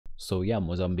So yeah,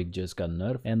 Mozambique just got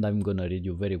nerfed, and I'm gonna read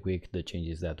you very quick the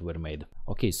changes that were made.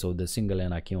 Okay, so the single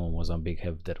and Akimo Mozambique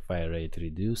have their fire rate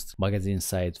reduced, magazine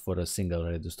size for a single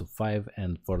reduced to 5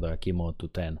 and for the Akimo to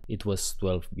 10. It was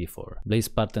 12 before. Blaze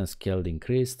pattern scale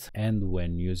increased, and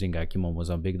when using Akimo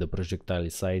Mozambique the projectile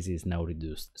size is now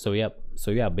reduced. So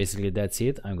yeah, basically that's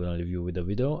it. I'm gonna leave you with the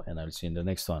video and I'll see you in the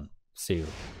next one. See you.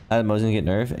 Mozambique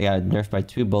get nerfed. I got nerfed by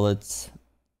 2 bullets.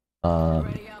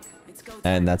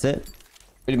 And that's it.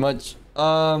 Pretty much.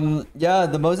 Yeah,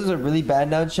 the Moses are really bad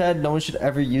now, Chad. No one should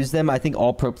ever use them. I think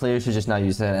all pro players should just not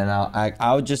use it, and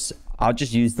I'll just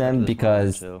use them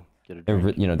because they're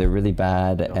really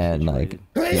bad, and like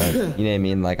you know what I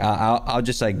mean. Like I'll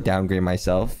just like downgrade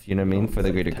myself. You know what I mean, for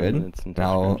the greater good. And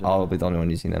I'll be the only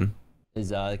one using them.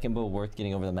 Is Kimbo worth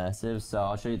getting over the massive? So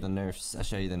I'll show you the nerfs.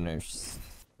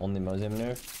 Only Mozam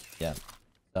nerf. Yeah.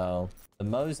 So the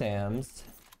Mozams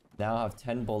now have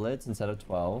 10 bullets instead of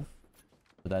 12.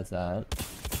 So that's that.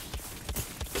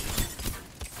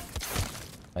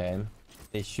 Okay.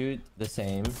 They shoot the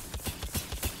same.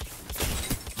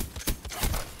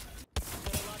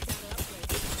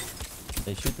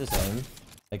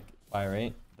 Like fire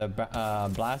rate. The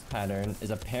blast pattern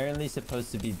is apparently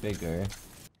supposed to be bigger,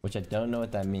 which I don't know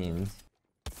what that means.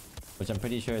 Which I'm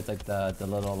pretty sure it's like the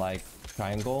little like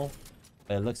triangle.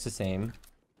 But it looks the same.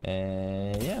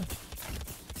 And yeah.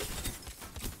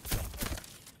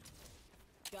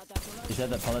 He said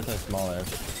the pellets are smaller.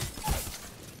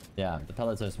 Yeah, the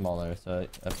pellets are smaller, so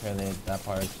apparently that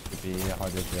part should be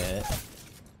harder to hit.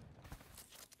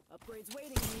 Upgrades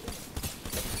waiting.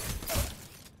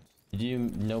 Did you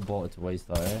no bolts way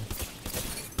slower?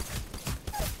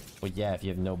 Well, yeah, if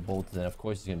you have no bolts, then of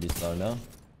course it's gonna be slow, no?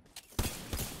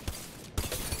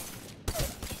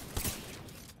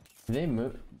 Did they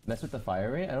mess with the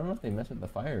fire rate? I don't know if they messed with the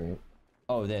fire rate.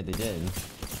 Oh, they did.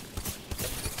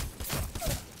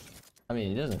 I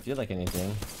mean, it doesn't feel like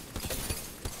anything.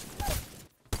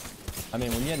 I mean,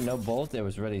 when you had no bolt, it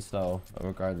was really slow.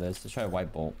 Regardless, let's try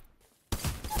white bolt.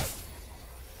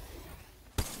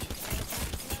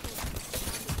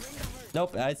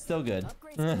 Nope, it's still good.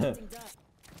 Yeah,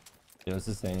 it's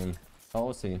the same. Oh,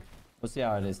 we'll see. We'll see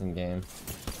how it is in game.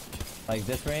 Like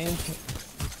this range,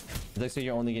 it looks like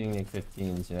you're only getting like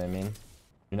 15s. You know what I mean?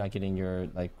 You're not getting your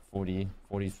like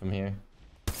 40s from here.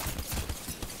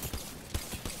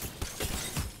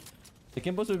 The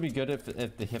Kimbos would be good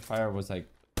if the hip fire was like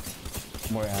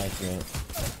more accurate.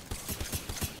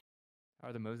 How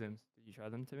are the Mozams? Did you try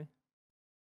them, Timmy?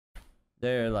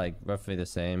 They're like roughly the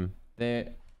same.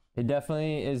 It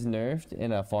definitely is nerfed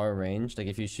in a far range. Like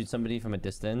if you shoot somebody from a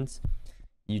distance,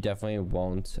 you definitely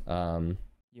won't.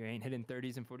 You ain't hitting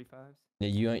 30s and 45s. Yeah,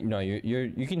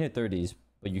 you can hit 30s,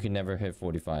 but you can never hit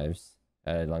 45s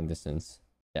at a long distance.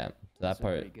 Yeah, so that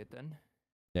part. Pretty good then.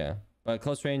 Yeah. But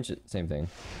close range, same thing.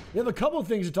 We have a couple of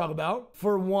things to talk about.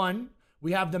 For one,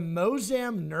 we have the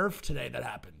Mozam nerf today that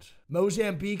happened.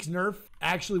 Mozambique's nerf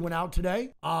actually went out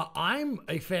today. I'm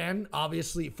a fan,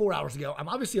 obviously, 4 hours ago. I'm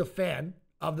obviously a fan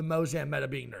of the Mozam meta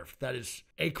being nerfed. That is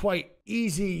a quite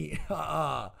easy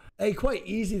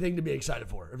thing to be excited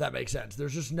for, if that makes sense.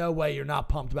 There's just no way you're not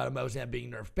pumped about a Mozam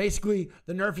being nerfed. Basically,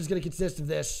 the nerf is going to consist of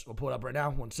this. We'll pull it up right now.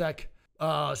 1 sec.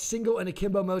 Single and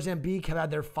Akimbo Mozambique have had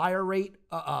their fire rate,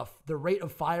 the rate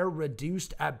of fire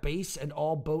reduced at base and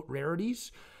all boat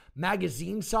rarities.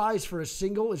 Magazine size for a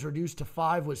single is reduced to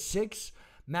 5 with 6.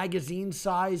 Magazine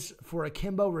size for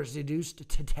Akimbo was reduced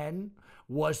to 10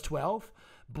 was 12.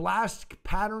 Blast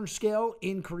pattern scale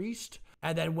increased.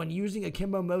 And then when using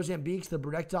Akimbo Mozambiques, the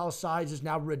projectile size is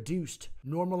now reduced,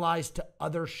 normalized to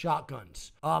other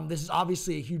shotguns. This is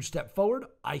obviously a huge step forward.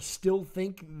 I still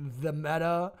think the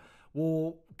meta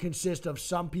will consist of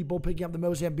some people picking up the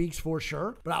Mozambiques for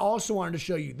sure. But I also wanted to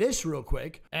show you this real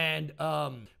quick. And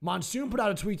Monsoon put out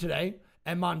a tweet today.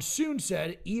 And Monsoon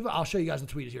said, Eva, I'll show you guys the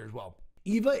tweet here as well.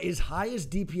 Eva is highest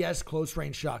DPS close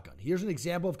range shotgun. Here's an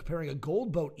example of comparing a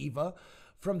gold boat Eva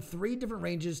from 3 different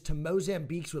ranges to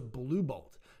Mozambiques with blue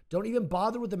bolt. Don't even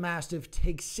bother with the Mastiff.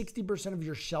 Take 60% of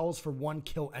your shells for 1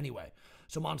 kill anyway.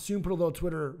 So Monsoon put a little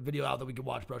Twitter video out that we could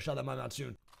watch, bro. Shout out my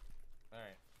Monsoon. All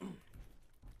right.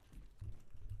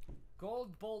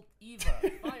 Gold Bolt Eva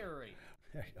fire rate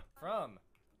from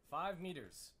 5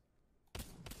 meters.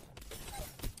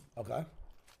 Okay.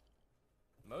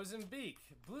 Mozambique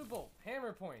Blue Bolt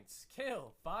hammer points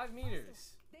kill 5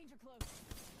 meters. Danger close.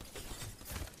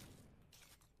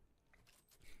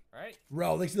 All right.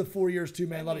 Bro, thanks for the 4 years too,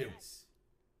 man. Love you.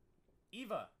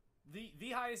 Eva, the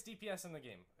highest DPS in the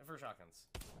game for shotguns.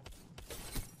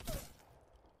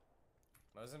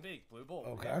 Mozambique Blue Bolt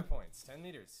hammer points 10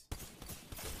 meters.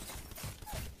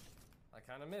 I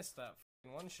kind of missed that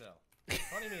one shell.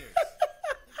 20 meters.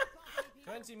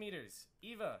 20 meters.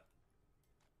 Eva.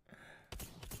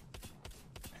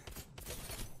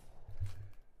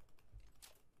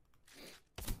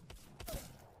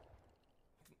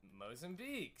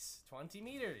 Mozambique's 20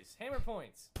 meters. Hammer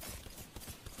points.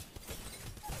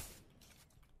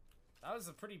 That was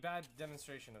a pretty bad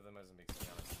demonstration of the Mozambique, to be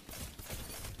honest.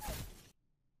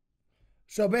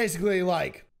 So basically,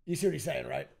 like, you see what he's saying,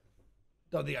 right?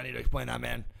 Don't think I need to explain that,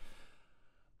 man.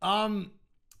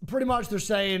 Pretty much they're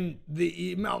saying,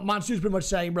 Monsoon's pretty much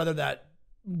saying, brother, that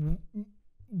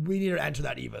we need to enter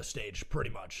that EVA stage, pretty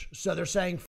much. So they're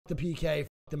saying, f the PK, f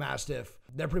the Mastiff.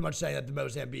 They're pretty much saying that the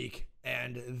Mozambique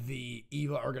and the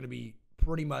EVA are going to be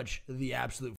pretty much the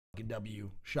absolute fucking W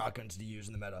shotguns to use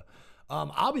in the meta.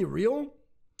 I'll be real.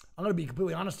 I'm going to be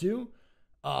completely honest, too.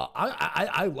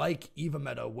 I like EVA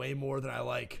meta way more than I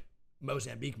like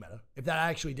Mozambique meta, if that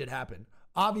actually did happen.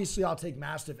 Obviously, I'll take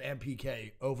Mastiff and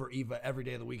PK over EVA every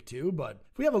day of the week, too. But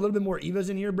if we have a little bit more EVAs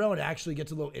in here, bro, and it actually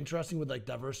gets a little interesting with, like,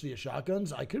 diversity of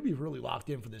shotguns, I could be really locked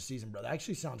in for this season, bro. That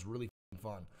actually sounds really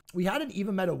fun. We had an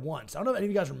EVA meta once. I don't know if any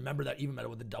of you guys remember that EVA meta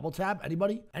with the double tap.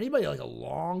 Anybody? Anybody like a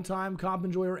long time comp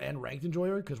enjoyer and ranked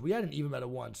enjoyer? Because we had an EVA meta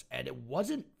once, and it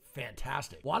wasn't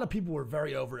fantastic. A lot of people were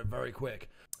very over it very quick.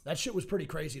 That shit was pretty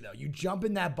crazy, though. You jump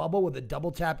in that bubble with a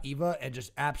double tap EVA and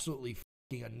just absolutely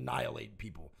fucking annihilate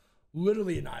people.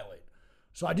 Literally annihilate.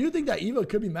 So I do think that EVA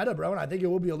could be meta, bro, and I think it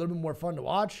will be a little bit more fun to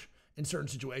watch in certain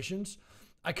situations.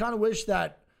 I kind of wish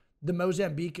that the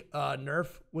Mozambique nerf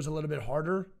was a little bit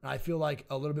harder. I feel like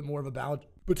a little bit more of a balance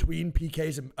between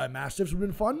PKs and Mastiffs would have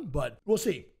been fun, but we'll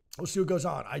see. We'll see what goes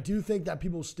on. I do think that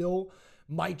people still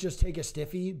might just take a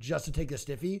stiffy just to take a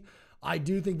stiffy. I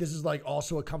do think this is like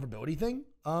also a comfortability thing.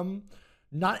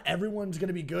 Not everyone's going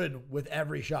to be good with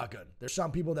every shotgun. There's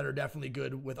some people that are definitely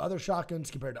good with other shotguns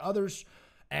compared to others.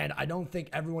 And I don't think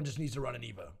everyone just needs to run an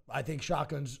EVA. I think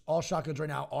all shotguns right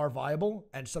now are viable.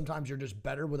 And sometimes you're just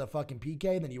better with a fucking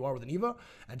PK than you are with an EVA.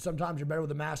 And sometimes you're better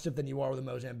with a Mastiff than you are with a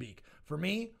Mozambique. For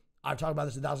me, I've talked about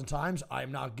this 1,000 times. I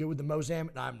am not good with the Mozam,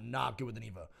 and I'm not good with an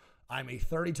EVA. I'm a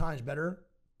 30 times better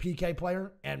PK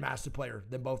player and Mastiff player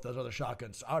than both those other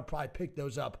shotguns. So I would probably pick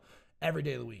those up every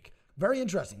day of the week. Very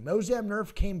interesting. Mozam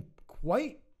nerf came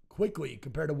quite quickly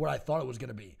compared to what I thought it was going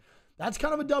to be. That's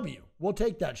kind of a W. We'll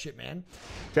take that shit, man.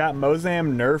 Got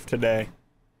Mozam nerf today.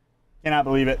 Cannot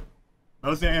believe it.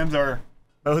 Mozams are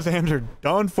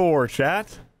done for,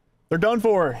 chat. They're done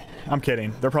for. I'm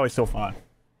kidding. They're probably still fine.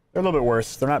 They're a little bit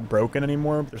worse. They're not broken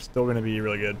anymore, but they're still going to be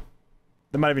really good.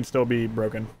 They might even still be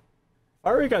broken.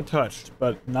 Fire rate got touched,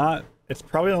 but not. It's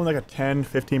probably only like a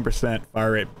 10-15%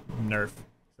 fire rate nerf.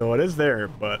 So it is there,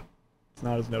 but it's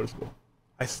not as noticeable.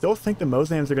 I still think the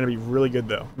Mozams are going to be really good,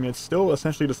 though. I mean, it's still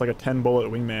essentially just like a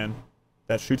 10-bullet wingman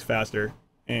that shoots faster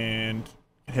and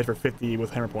can hit for 50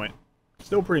 with hammer point.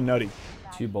 Still pretty nutty.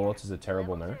 2 bullets is a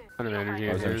terrible nerf. Energy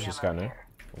Just got nerf.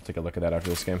 We'll take a look at that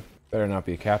after this game. Better not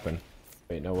be capping.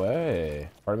 Wait, no way.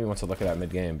 Part of me wants to look at that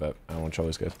mid-game, but I don't want to troll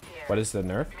these guys. What is the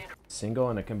nerf? Single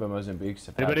and Akimbo Mozambique.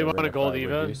 Anybody want a gold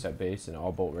EVA? Reduced at base and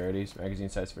all bolt rarities. Magazine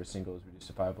size for a single is reduced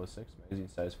to 5+6. Magazine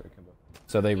size for Akimbo.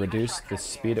 So they reduced the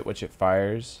speed at which it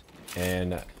fires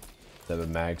and the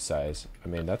mag size. I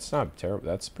mean, that's not terrible.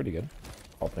 That's pretty good,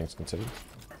 all things considered.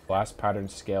 Blast pattern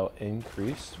scale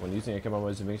increased. When using Akimbo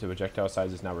Mozambique, the projectile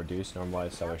size is now reduced.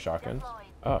 Normalized seller shotguns.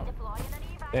 Oh.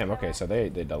 Damn, okay, so they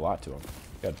did a lot to them.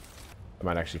 Good. It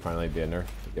might actually finally be a nerf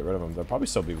to get rid of them. They'll probably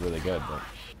still be really good, but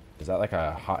is that like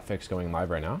a hot fix going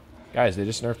live right now? Guys, they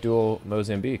just nerfed dual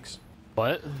Mozambiques.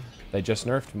 What? They just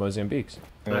nerfed Mozambiques.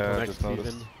 Yeah, I just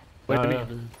noticed.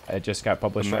 No. It just got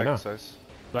published right now. Size.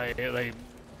 Like,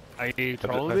 are you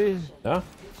trolling me? No?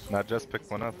 Not just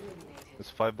pick one up. It's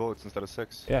 5 bullets instead of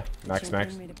 6. Yeah, max.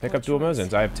 Pick up dual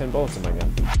Mozams. I have 10 bullets in my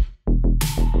gun.